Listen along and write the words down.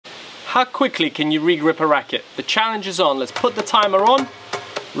How quickly can you regrip a racket? The challenge is on. Let's put the timer on.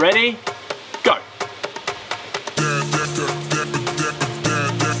 Ready? Go.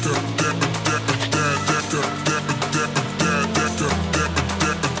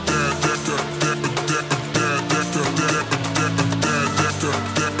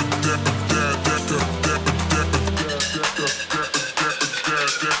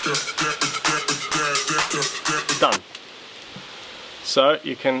 Done. So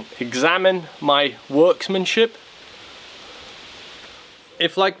you can examine my workmanship.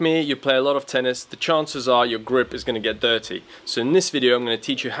 If, like me, you play a lot of tennis, the chances are your grip is going to get dirty. So in this video I'm going to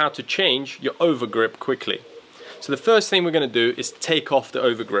teach you how to change your overgrip quickly. So the first thing we're going to do is take off the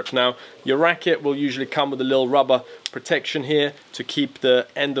overgrip. Now your racket will usually come with a little rubber protection here to keep the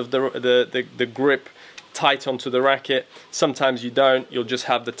end of the grip tight onto the racket. Sometimes you don't, you'll just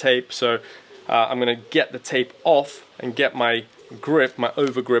have the tape. So I'm going to get the tape off and get my grip, my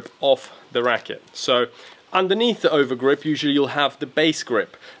overgrip, off the racket. So underneath the overgrip usually you'll have the base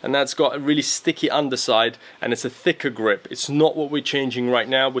grip, and that's got a really sticky underside and it's a thicker grip. It's not what we're changing right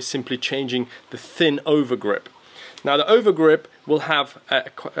now, we're simply changing the thin overgrip. Now the overgrip will have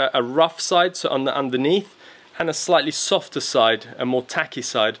a rough side, so on the underneath, and a slightly softer side, a more tacky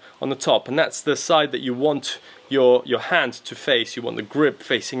side on the top, and that's the side that you want your hand to face. You want the grip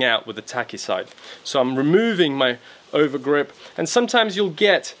facing out with the tacky side. So I'm removing my overgrip, and sometimes you'll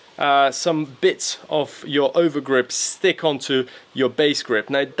get some bits of your overgrip stick onto your base grip.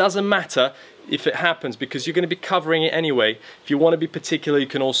 Now it doesn't matter if it happens because you're going to be covering it anyway. If you want to be particular, you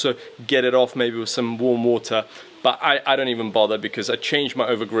can also get it off maybe with some warm water, but I don't even bother because I changed my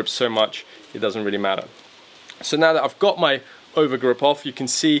overgrip so much it doesn't really matter. So now that I've got my overgrip off, you can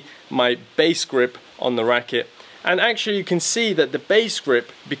see my base grip on the racket, and actually you can see that the base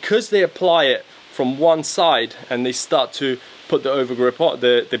grip, because they apply it from one side and they start to put the overgrip on,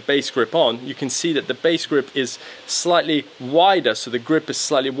 the base grip on, you can see that the base grip is slightly wider, so the grip is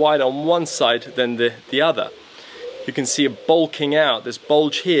slightly wider on one side than the other. You can see it bulking out. This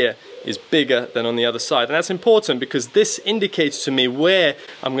bulge here is bigger than on the other side, and that's important because this indicates to me where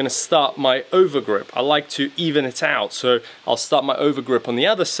I'm going to start my overgrip. I like to even it out, so I'll start my overgrip on the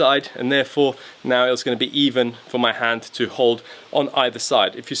other side, and therefore now it's going to be even for my hand to hold on either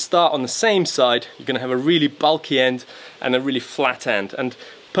side. If you start on the same side, you're going to have a really bulky end and a really flat end, and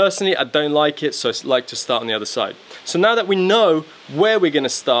personally I don't like it, so I like to start on the other side. So now that we know where we're going to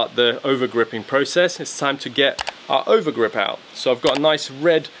start the overgripping process, it's time to get our overgrip out. So I've got a nice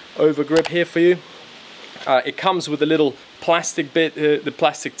red overgrip here for you. It comes with a little plastic bit, the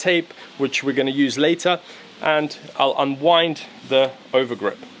plastic tape, which we're going to use later, and I'll unwind the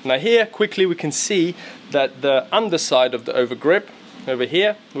overgrip. Now here quickly we can see that the underside of the overgrip over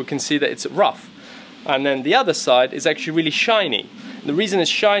here, we can see that it's rough, and then the other side is actually really shiny. The reason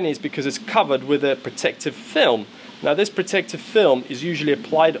it's shiny is because it's covered with a protective film. Now this protective film is usually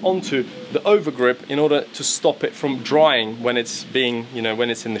applied onto the overgrip in order to stop it from drying when it's being, when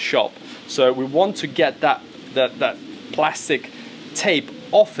it's in the shop. So we want to get that plastic tape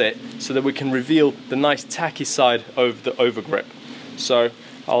off it so that we can reveal the nice tacky side of the overgrip. So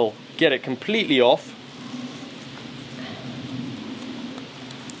I'll get it completely off.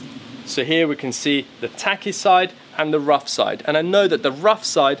 So here we can see the tacky side and the rough side, and I know that the rough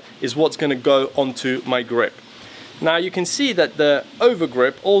side is what's going to go onto my grip. Now you can see that the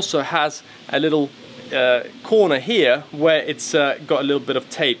overgrip also has a little corner here where it's got a little bit of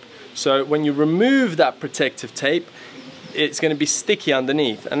tape. So when you remove that protective tape, it's going to be sticky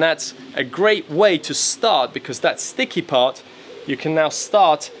underneath, and that's a great way to start, because that sticky part you can now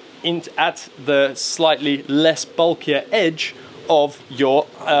start at the slightly less bulkier edge of your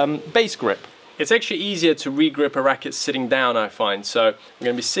base grip. It's actually easier to regrip a racket sitting down, I find. So I'm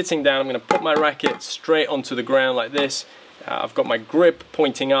going to be sitting down, I'm going to put my racket straight onto the ground like this. I've got my grip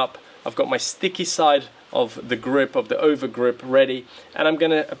pointing up, I've got my sticky side of the grip, of the overgrip ready, and I'm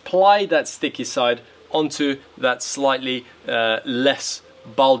going to apply that sticky side onto that slightly less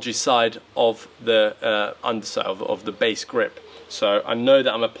bulgy side of the underside of the base grip. So I know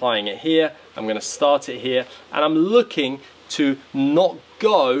that I'm applying it here, I'm going to start it here, and I'm looking to not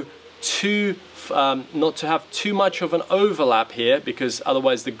go too not to have too much of an overlap here, because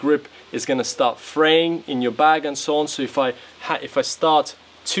otherwise the grip is going to start fraying in your bag and so on. So if I start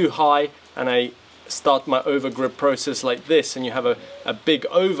too high and I start my overgrip process like this, and you have a big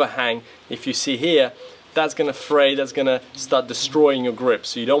overhang, if you see here, that's going to fray, that's going to start destroying your grip,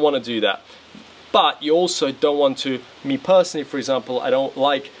 so you don't want to do that. But you also don't want to, me personally for example, I don't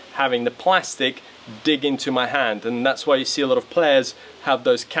like having the plastic dig into my hand, and that's why you see a lot of players have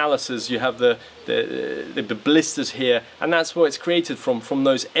those calluses. You have the blisters here, and that's what it's created from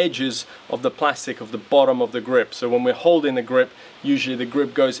those edges of the plastic of the bottom of the grip. So when we're holding the grip, usually the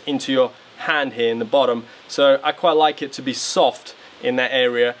grip goes into your hand here in the bottom. So I quite like it to be soft in that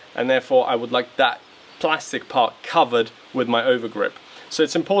area, and therefore I would like that plastic part covered with my overgrip. So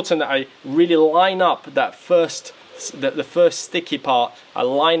it's important that I really line up that the first sticky part. I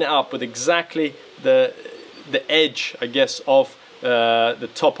line it up with exactly the edge, I guess, of the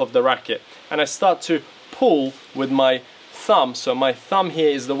top of the racket, and I start to pull with my thumb. So my thumb here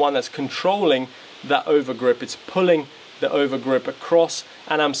is the one that's controlling that overgrip. It's pulling the overgrip across,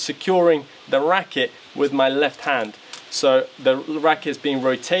 and I'm securing the racket with my left hand. So the racket is being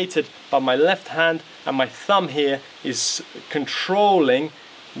rotated by my left hand, and my thumb here is controlling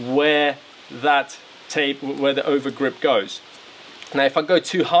where that where the overgrip goes. Now if I go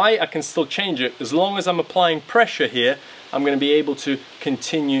too high, I can still change it. As long as I'm applying pressure here, I'm going to be able to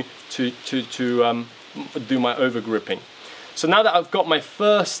continue to do my overgripping. So now that I've got my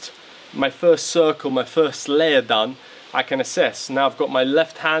first circle, my first layer done, I can assess. Now I've got my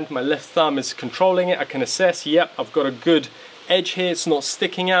left hand, my left thumb is controlling it. I can assess, yep, I've got a good edge here. It's not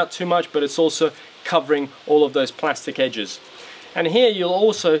sticking out too much, but it's also covering all of those plastic edges. And here you'll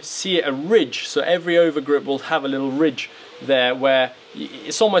also see a ridge. So every overgrip will have a little ridge there where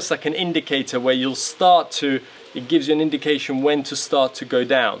it's almost like an indicator where you'll start to, it gives you an indication when to start to go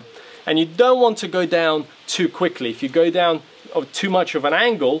down. And you don't want to go down too quickly. If you go down too much of an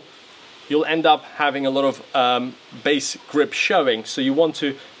angle, you'll end up having a lot of base grip showing. So you want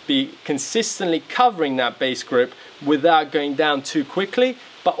to be consistently covering that base grip without going down too quickly,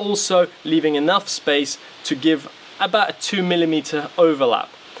 but also leaving enough space to give about a 2 millimeter overlap.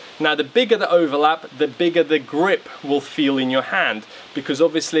 Now the bigger the overlap, the bigger the grip will feel in your hand, because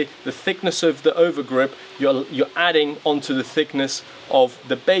obviously the thickness of the overgrip you're adding onto the thickness of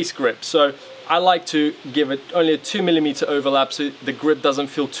the base grip. So I like to give it only a 2 millimeter overlap so the grip doesn't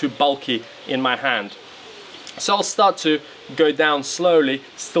feel too bulky in my hand. So I'll start to go down slowly,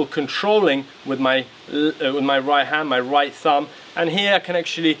 still controlling with my right hand, my right thumb. And here I can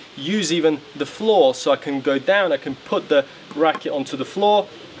actually use even the floor, so I can go down, I can put the racket onto the floor,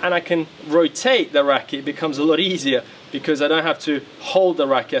 and I can rotate the racket. It becomes a lot easier because I don't have to hold the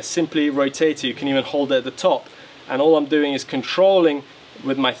racket, I simply rotate it. You can even hold it at the top. And all I'm doing is controlling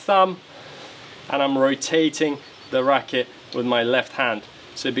with my thumb, and I'm rotating the racket with my left hand.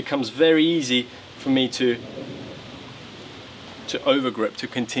 So it becomes very easy for me to overgrip, to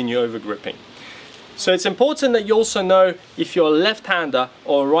continue overgripping. So it's important that you also know if you're a left-hander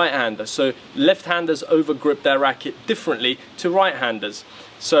or a right-hander. So left-handers overgrip their racket differently to right-handers.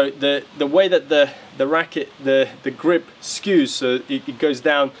 So the way that the racket, the grip skews, so it goes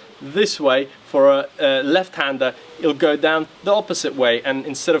down this way. For a left-hander, it'll go down the opposite way, and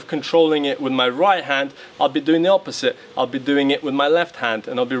instead of controlling it with my right hand, I'll be doing the opposite. I'll be doing it with my left hand,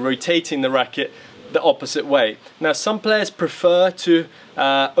 and I'll be rotating the racket the opposite way. Now some players prefer to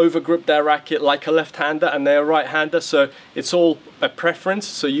overgrip their racket like a left-hander, and they're a right-hander, so it's all a preference.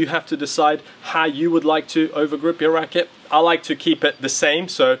 So you have to decide how you would like to overgrip your racket. I like to keep it the same,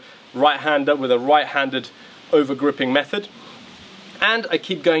 so right-hander with a right-handed overgripping method, and I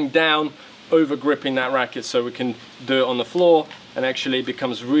keep going down overgripping that racket, so we can do it on the floor, and actually it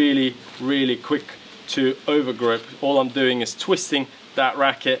becomes really quick to overgrip. All I'm doing is twisting that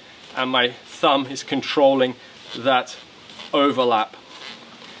racket, and my thumb is controlling that overlap.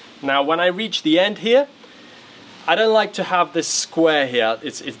 Now when I reach the end here, I don't like to have this square here.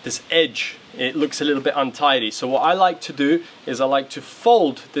 It's this edge, it looks a little bit untidy. So what I like to do is I like to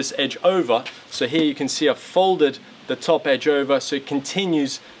fold this edge over. So here you can see I've folded the top edge over, so it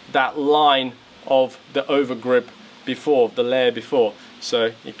continues that line of the overgrip before, the layer before.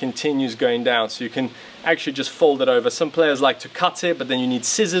 So it continues going down, so you can actually just fold it over. Some players like to cut it, but then you need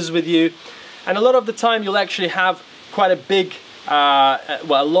scissors with you. And a lot of the time you'll actually have quite a big, well,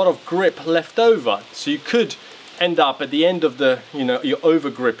 a lot of grip left over. So you could end up at the end of the, your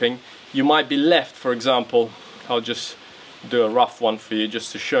overgripping, you might be left, for example, I'll just do a rough one for you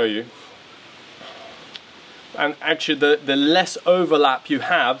just to show you. And actually the less overlap you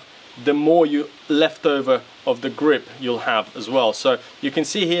have, the more you left over of the grip you'll have as well. So you can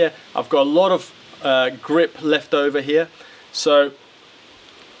see here I've got a lot of grip left over here. So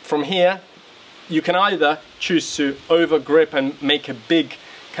from here you can either choose to overgrip and make a big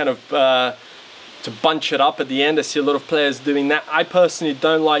kind of to bunch it up at the end. I see a lot of players doing that. I personally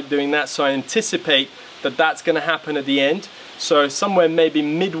don't like doing that, so I anticipate that that's going to happen at the end. So somewhere maybe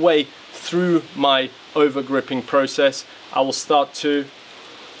midway through my overgripping process, I will start to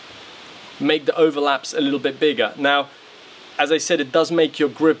make the overlaps a little bit bigger. Now, as I said, it does make your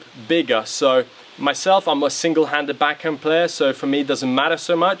grip bigger. So myself, I'm a single-handed backhand player, so for me it doesn't matter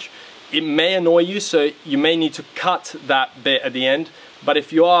so much. It may annoy you, so you may need to cut that bit at the end. But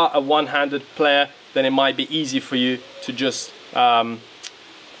if you are a one-handed player, then it might be easy for you to just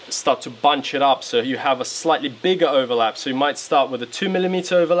start to bunch it up so you have a slightly bigger overlap. So you might start with a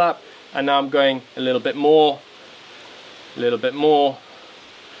 2mm overlap, and now I'm going a little bit more, a little bit more.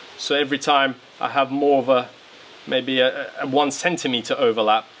 So every time I have more of a, maybe a 1 centimeter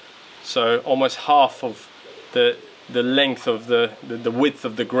overlap. So almost half of the length of the width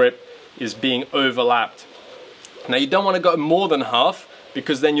of the grip is being overlapped. Now you don't want to go more than half,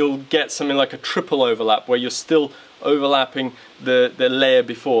 because then you'll get something like a triple overlap where you're still overlapping the layer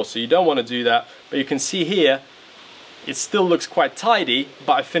before. So you don't want to do that. But you can see here, it still looks quite tidy,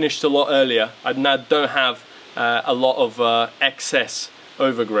 but I finished a lot earlier. I now don't have a lot of excess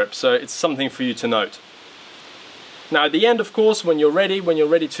overgrip. So it's something for you to note. Now at the end, of course, when you're ready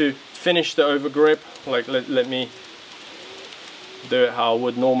to finish the overgrip, like let me do it how I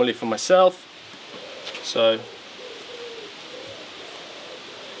would normally for myself. So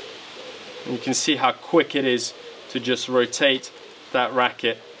you can see how quick it is to just rotate that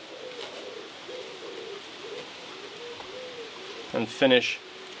racket and finish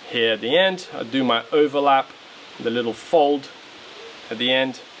here at the end. I do my overlap, the little fold at the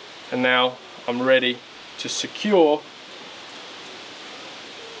end, and now I'm ready to secure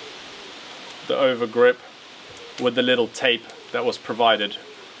the overgrip with the little tape that was provided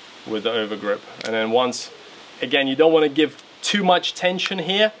with the overgrip. And then once again, you don't want to give too much tension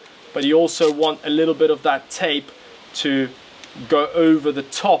here, but you also want a little bit of that tape to go over the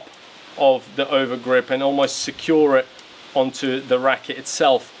top of the overgrip and almost secure it onto the racket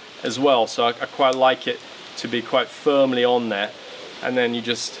itself as well. So I quite like it to be quite firmly on there, and then you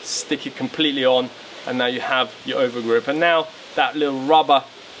just stick it completely on, and now you have your overgrip. And now that little rubber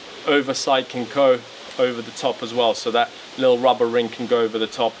overside can go over the top as well, so that little rubber ring can go over the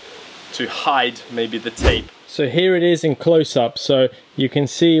top to hide maybe the tape. So here it is in close-up. So you can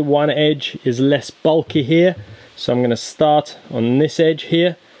see one edge is less bulky here. So I'm going to start on this edge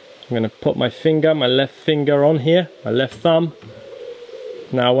here. I'm going to put my finger, my left finger on here, my left thumb.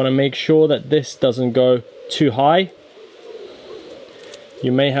 Now I want to make sure that this doesn't go too high.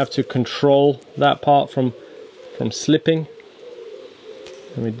 You may have to control that part from slipping.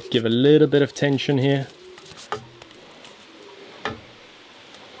 Let me give a little bit of tension here.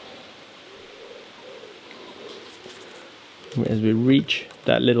 As we reach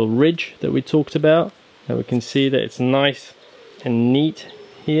that little ridge that we talked about, now we can see that it's nice and neat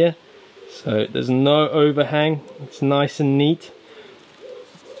here. So there's no overhang, it's nice and neat.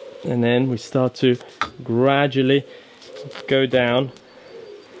 And then we start to gradually go down.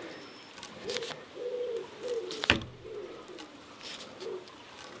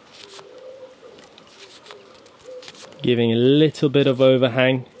 Giving a little bit of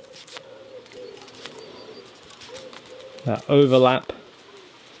overhang. That overlap.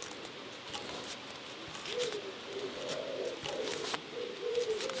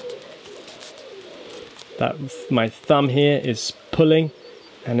 That my thumb here is pulling,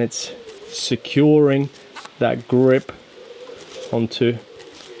 and it's securing that grip onto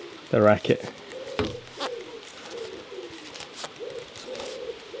the racket.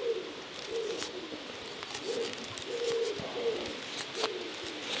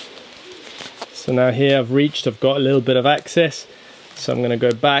 So now here I've got a little bit of access, so I'm going to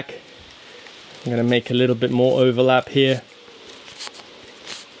go back. I'm going to make a little bit more overlap here,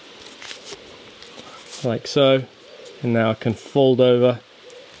 like so, and now I can fold over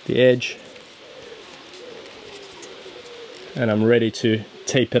the edge, and I'm ready to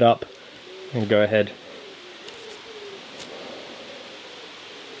tape it up and go ahead.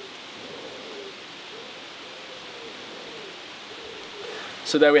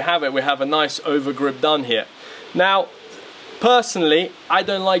 So there we have it, we have a nice overgrip done here. Now, personally, I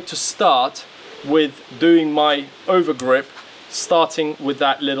don't like to start with doing my overgrip, starting with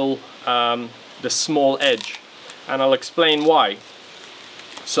that little, the small edge, and I'll explain why.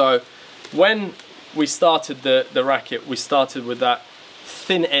 So, when we started the racket, we started with that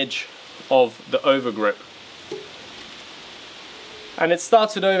thin edge of the overgrip. And it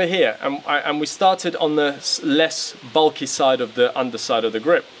started over here, and we started on the less bulky side of the underside of the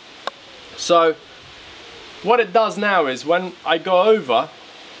grip. So what it does now is when I go over,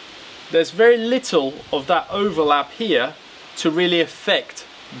 there's very little of that overlap here to really affect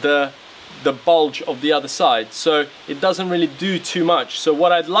the the bulge of the other side, so it doesn't really do too much. So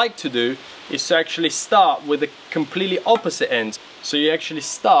what I'd like to do is to actually start with the completely opposite end. So you actually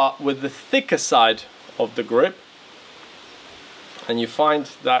start with the thicker side of the grip, and you find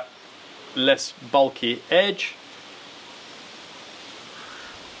that less bulky edge,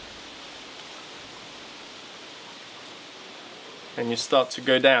 and you start to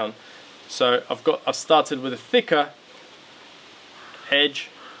go down. So I've started with a thicker edge,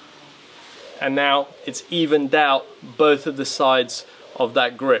 and now it's evened out both of the sides of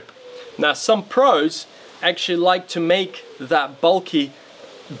that grip. Now some pros actually like to make that bulky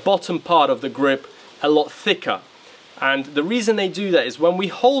bottom part of the grip a lot thicker, and the reason they do that is when we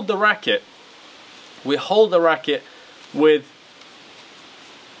hold the racket with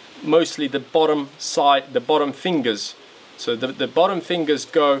mostly the bottom side, the bottom fingers. So the bottom fingers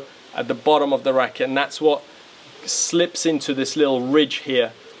go at the bottom of the racket, and that's what slips into this little ridge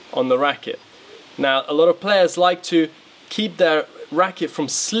here on the racket. Now a lot of players like to keep their racket from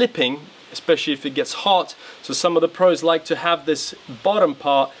slipping, especially if it gets hot, so some of the pros like to have this bottom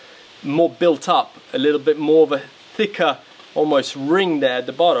part more built up, a little bit more of a thicker almost ring there at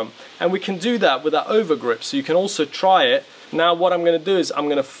the bottom, and we can do that with our overgrip, so you can also try it. Now what I'm going to do is I'm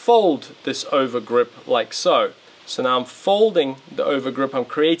going to fold this overgrip like so. So now I'm folding the overgrip, I'm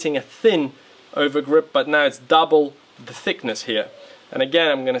creating a thin overgrip, but now it's double the thickness here. And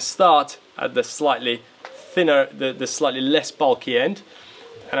again, I'm going to start at the slightly thinner, the slightly less bulky end,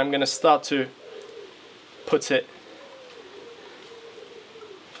 and I'm going to start to put it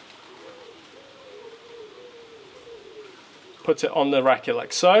on the racket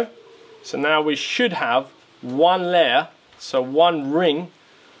like so. So now we should have one layer, so one ring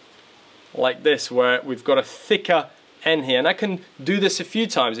like this, where we've got a thicker end here, and I can do this a few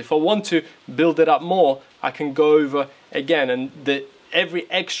times. If I want to build it up more, I can go over again, and every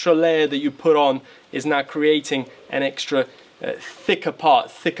extra layer that you put on is now creating an extra thicker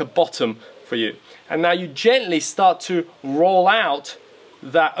part, thicker bottom for you. And now you gently start to roll out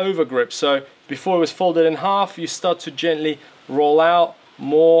that overgrip. So before it was folded in half, you start to gently roll out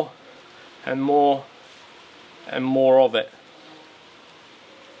more and more and more of it.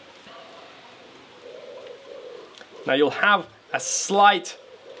 Now you'll have a slight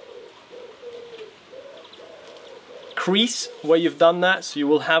crease where you've done that, so you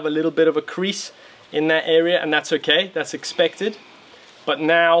will have a little bit of a crease in that area, and that's okay, that's expected. But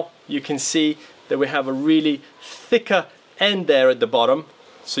now you can see that we have a really thicker end there at the bottom,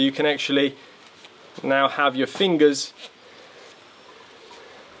 so you can actually now have your fingers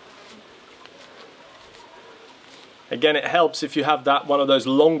again. It helps if you have that one of those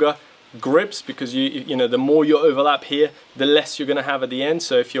longer grips, because you know, the more you overlap here, the less you're going to have at the end.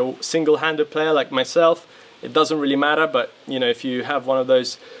 So if you're a single-handed player like myself, it doesn't really matter, but you know, if you have one of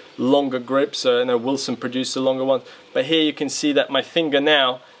those longer grips, I know Wilson produced a longer one, but here you can see that my finger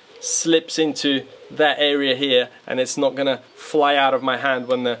now slips into that area here, and it's not going to fly out of my hand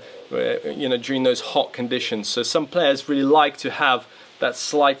when you know, during those hot conditions. So some players really like to have that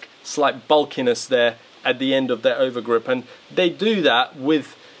slight bulkiness there at the end of their overgrip, and they do that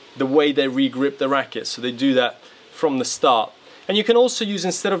with the way they regrip the racket, so they do that from the start. And you can also use,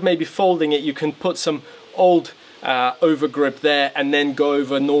 instead of maybe folding it, you can put some old overgrip there and then go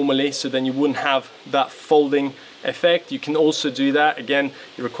over normally, so then you wouldn't have that folding effect. You can also do that. Again,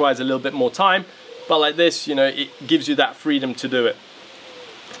 it requires a little bit more time, but like this, you know, it gives you that freedom to do it.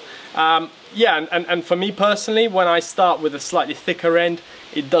 Yeah, and for me personally, when I start with a slightly thicker end,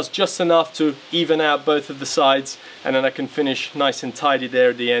 it does just enough to even out both of the sides, and then I can finish nice and tidy there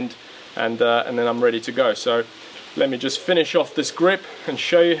at the end, and then I'm ready to go. So let me just finish off this grip and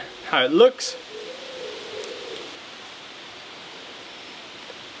show you how it looks.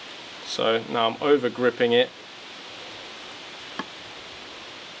 So now I'm over gripping it.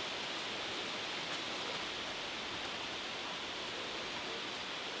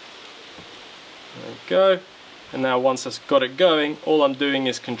 There we go. And now once I've got it going, all I'm doing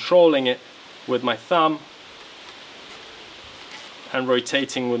is controlling it with my thumb and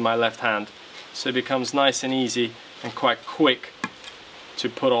rotating with my left hand. So it becomes nice and easy and quite quick to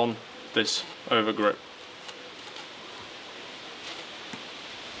put on this overgrip.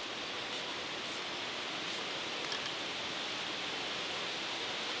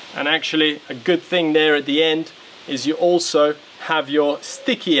 And actually, a good thing there at the end is you also have your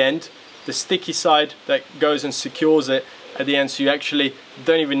sticky end, the sticky side that goes and secures it at the end, so you actually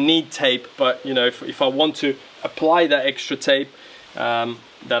don't even need tape. But you know, if I want to apply that extra tape that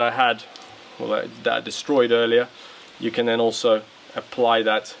I had, well, that I destroyed earlier, you can then also apply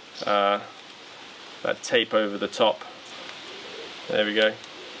that that tape over the top. There we go.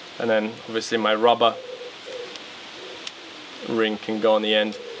 and then obviously my rubber ring can go on the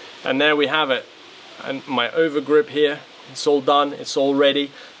end. And there we have it, and my overgrip here, it's all done, it's all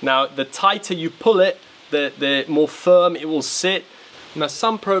ready. Now the tighter you pull it, the more firm it will sit. Now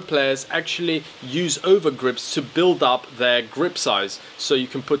some pro players actually use overgrips to build up their grip size, so you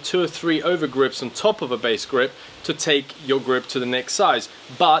can put 2 or 3 overgrips on top of a base grip to take your grip to the next size,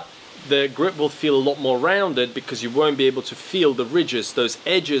 but the grip will feel a lot more rounded because you won't be able to feel the ridges, those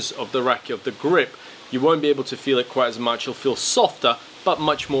edges of the racket, of the grip. You won't be able to feel it quite as much. You'll feel softer but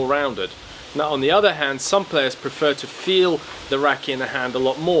much more rounded. Now on the other hand, some players prefer to feel the racket in the hand a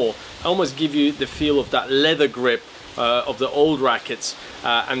lot more, almost give you the feel of that leather grip of the old rackets,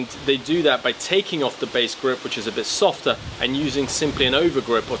 and they do that by taking off the base grip, which is a bit softer, and using simply an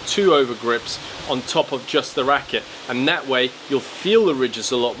overgrip or 2 overgrips on top of just the racket, and that way you'll feel the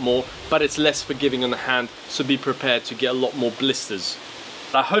ridges a lot more, but it's less forgiving on the hand, so be prepared to get a lot more blisters.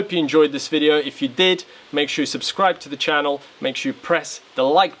 I hope you enjoyed this video. If you did, make sure you subscribe to the channel, make sure you press the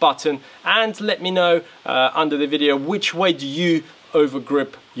like button, and let me know under the video which way do you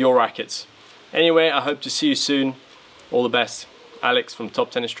overgrip your rackets. Anyway, I hope to see you soon. All the best. Alex from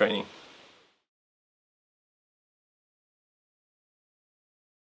Top Tennis Training.